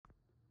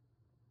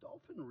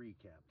Dolphin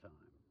recap time.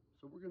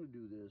 So we're going to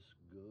do this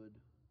good,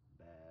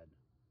 bad,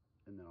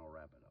 and then I'll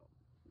wrap it up.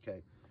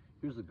 Okay,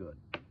 here's the good.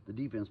 The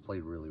defense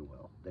played really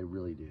well. They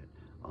really did.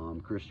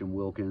 Christian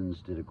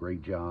Wilkins did a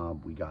great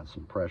job. We got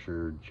some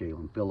pressure.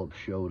 Jalen Phillips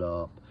showed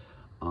up.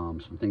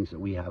 Some things that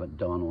we haven't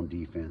done on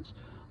defense.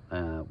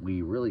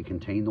 We really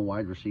contained the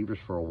wide receivers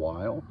for a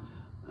while.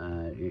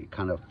 It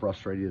kind of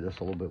frustrated us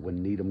a little bit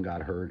when Needham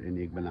got hurt and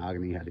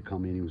Igbenogany had to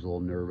come in. He was a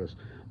little nervous,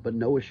 but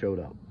Noah showed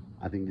up.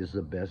 I think this is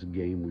the best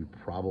game we've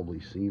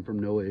probably seen from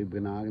Noah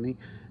Igbenogany.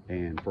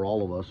 And for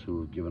all of us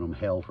who have given him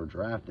hell for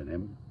drafting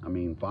him, I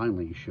mean,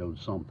 finally he showed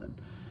something.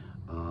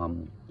 I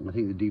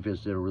think the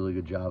defense did a really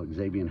good job.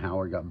 Xavier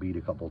Howard got beat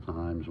a couple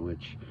times,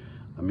 which,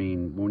 I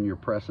mean, when you're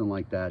pressing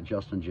like that,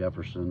 Justin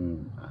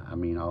Jefferson, I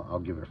mean, I'll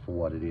give it for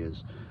what it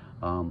is.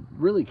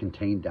 Really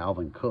contained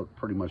Dalvin Cook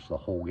pretty much the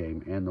whole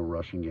game and the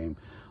rushing game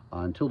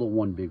until the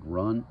one big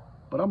run.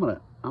 But I'm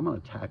gonna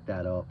tack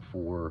that up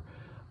for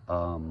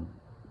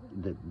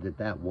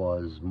that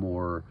was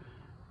more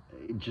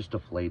just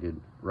deflated,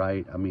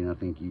 right? I mean, I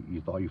think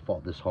you thought you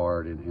fought this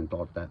hard and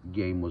thought that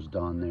game was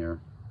done there.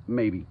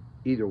 Maybe.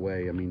 Either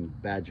way, I mean,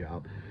 bad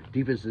job.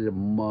 Defense did a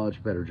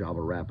much better job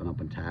of wrapping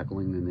up and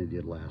tackling than they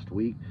did last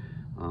week.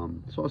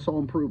 So I saw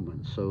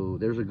improvements. So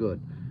there's a good.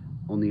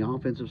 On the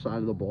offensive side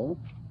of the ball,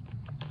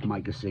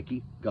 Mike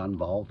Gesicki got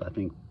involved. I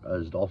think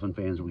as Dolphin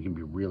fans, we can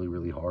be really,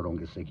 really hard on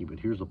Gesicki, but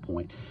here's the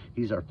point.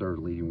 He's our third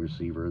leading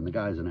receiver, and the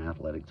guy's an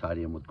athletic tight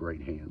end with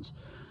great hands.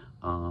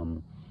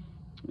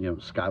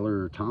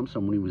 Skylar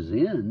Thompson, when he was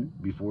in,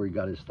 before he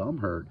got his thumb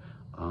hurt,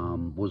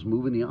 was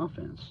moving the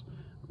offense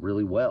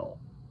really well.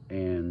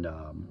 And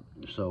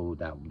so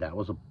that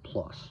was a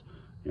plus.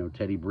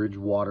 Teddy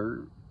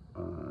Bridgewater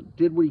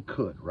did what he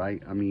could,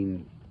 right? I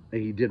mean,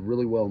 he did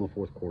really well in the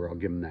fourth quarter. I'll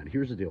give him that.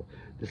 Here's the deal.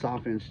 This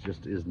offense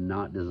just is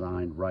not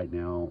designed right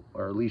now,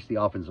 or at least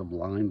the offensive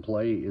line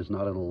play is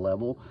not at a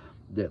level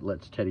that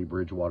lets Teddy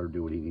Bridgewater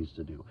do what he needs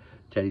to do.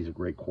 Teddy's a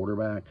great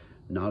quarterback,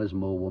 not as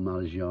mobile,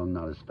 not as young,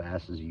 not as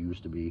fast as he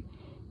used to be.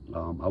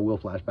 I will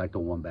flash back to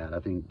one bad. I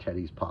think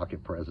Teddy's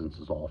pocket presence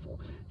is awful.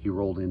 He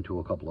rolled into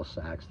a couple of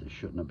sacks that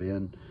shouldn't have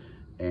been,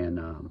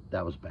 and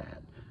that was bad.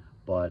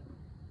 But,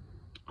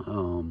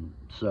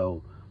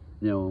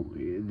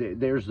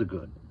 there's the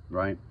good,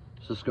 right?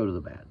 So let's go to the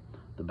bad.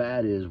 The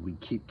bad is we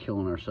keep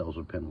killing ourselves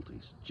with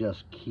penalties.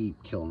 Just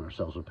keep killing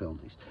ourselves with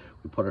penalties.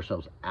 We put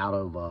ourselves out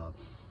of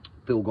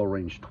field goal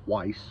range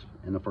twice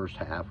in the first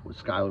half when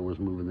Skylar was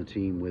moving the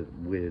team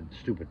with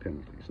stupid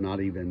penalties.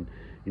 Not even,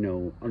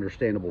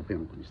 understandable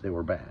penalties. They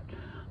were bad.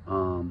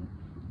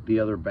 The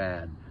other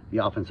bad,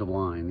 the offensive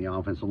line. The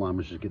offensive line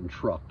was just getting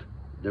trucked.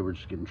 They were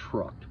just getting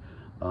trucked.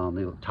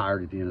 They looked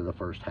tired at the end of the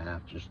first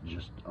half. Just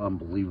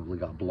unbelievably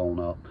got blown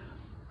up.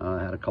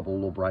 Had a couple of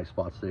little bright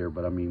spots there,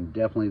 but I mean,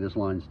 definitely this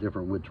line's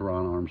different with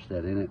Teron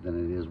Armstead in it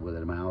than it is with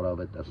him out of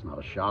it. That's not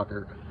a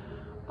shocker.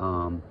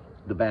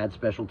 The bad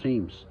special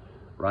teams,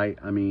 right?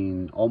 I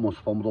mean, almost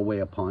fumbled away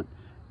a punt,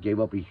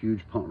 gave up a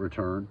huge punt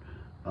return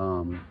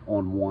on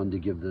one to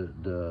give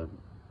the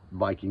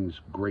Vikings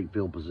great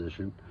field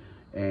position,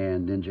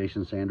 and then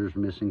Jason Sanders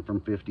missing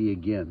from 50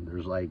 again.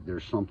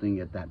 There's something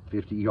at that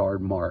 50-yard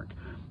mark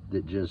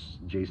that just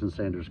Jason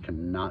Sanders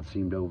cannot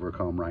seem to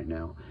overcome right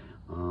now.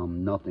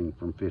 Nothing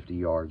from 50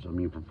 yards. I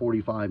mean, from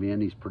 45 in,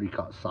 he's pretty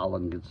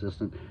solid and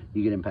consistent.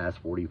 You get him past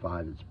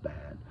 45, it's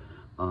bad.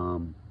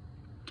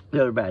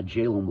 The other bad,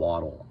 Jalen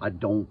Waddle. I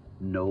don't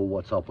know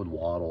what's up with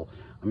Waddle.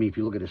 I mean, if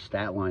you look at his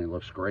stat line, it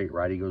looks great,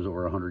 right? He goes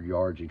over 100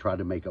 yards. He tried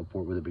to make up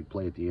for it with a big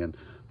play at the end.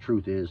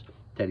 Truth is,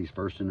 Teddy's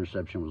first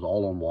interception was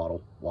all on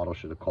Waddle. Waddle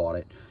should have caught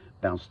it,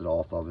 bounced it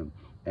off of him.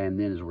 And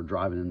then as we're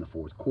driving in the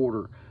fourth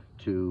quarter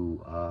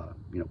to,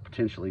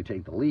 potentially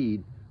take the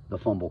lead, the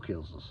fumble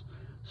kills us.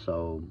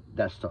 So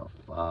that's tough.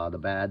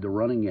 The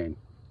running game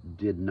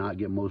did not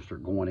get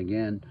Mostert going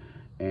again,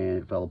 and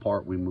it fell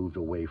apart. We moved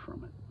away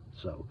from it.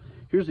 So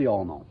here's the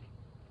all in all: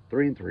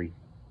 3-3.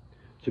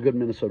 It's a good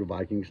Minnesota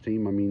Vikings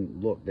team. I mean,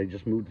 look, they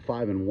just moved to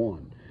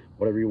 5-1,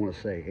 whatever you want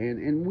to say,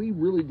 and we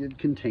really did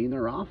contain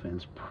their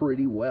offense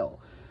pretty well.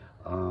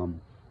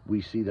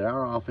 We see that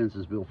our offense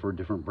is built for a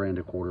different brand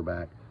of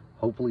quarterback.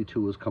 Hopefully,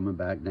 Tua's coming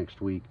back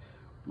next week.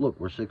 Look,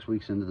 we're 6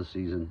 weeks into the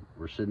season.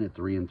 We're sitting at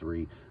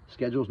 3-3.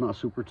 Schedule's not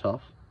super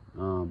tough.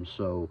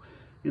 So,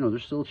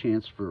 there's still a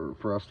chance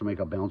for us to make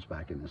a bounce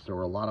back in this. There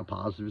were a lot of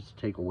positives to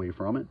take away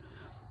from it.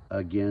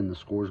 Again, the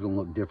score's going to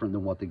look different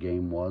than what the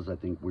game was. I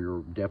think we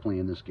were definitely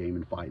in this game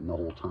and fighting the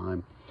whole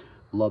time.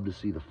 Love to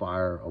see the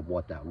fire of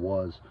what that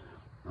was.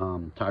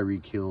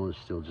 Tyreek Hill is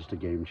still just a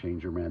game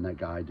changer, man. That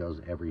guy does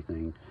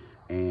everything,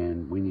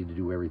 and we need to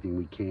do everything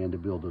we can to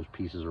build those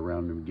pieces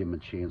around him and give him a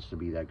chance to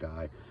be that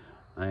guy.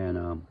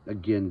 And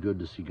again, good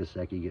to see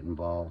Gesicki get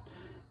involved.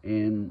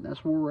 And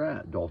that's where we're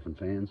at, Dolphin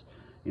fans.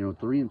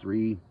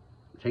 3-3,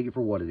 take it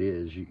for what it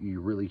is.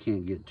 You really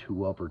can't get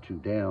 2 up or 2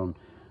 down.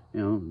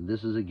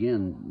 This is,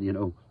 again,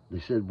 they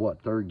said,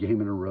 third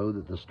game in a row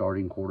that the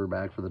starting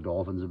quarterback for the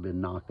Dolphins have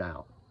been knocked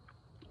out.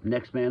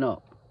 Next man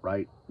up,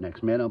 right?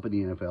 Next man up in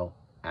the NFL,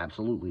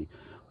 absolutely.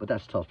 But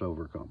that's tough to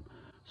overcome.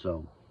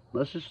 So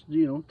let's just,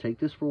 you know, take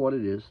this for what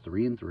it is,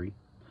 3-3.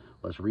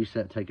 Let's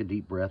reset, take a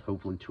deep breath.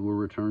 Hopefully Tua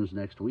returns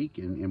next week,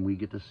 and we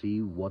get to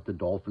see what the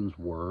Dolphins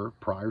were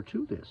prior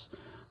to this.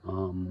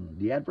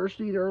 The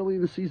adversity early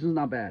in the season is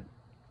not bad.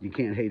 You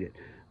can't hate it.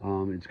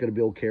 It's going to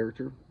build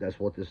character. That's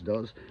what this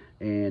does.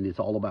 And it's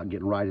all about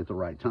getting right at the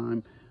right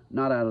time.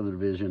 Not out of the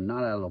division,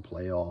 not out of the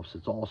playoffs.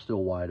 It's all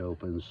still wide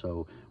open.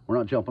 So we're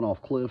not jumping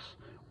off cliffs.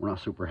 We're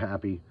not super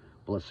happy.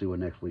 But let's see what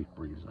next week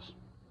brings us.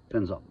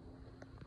 Pins up.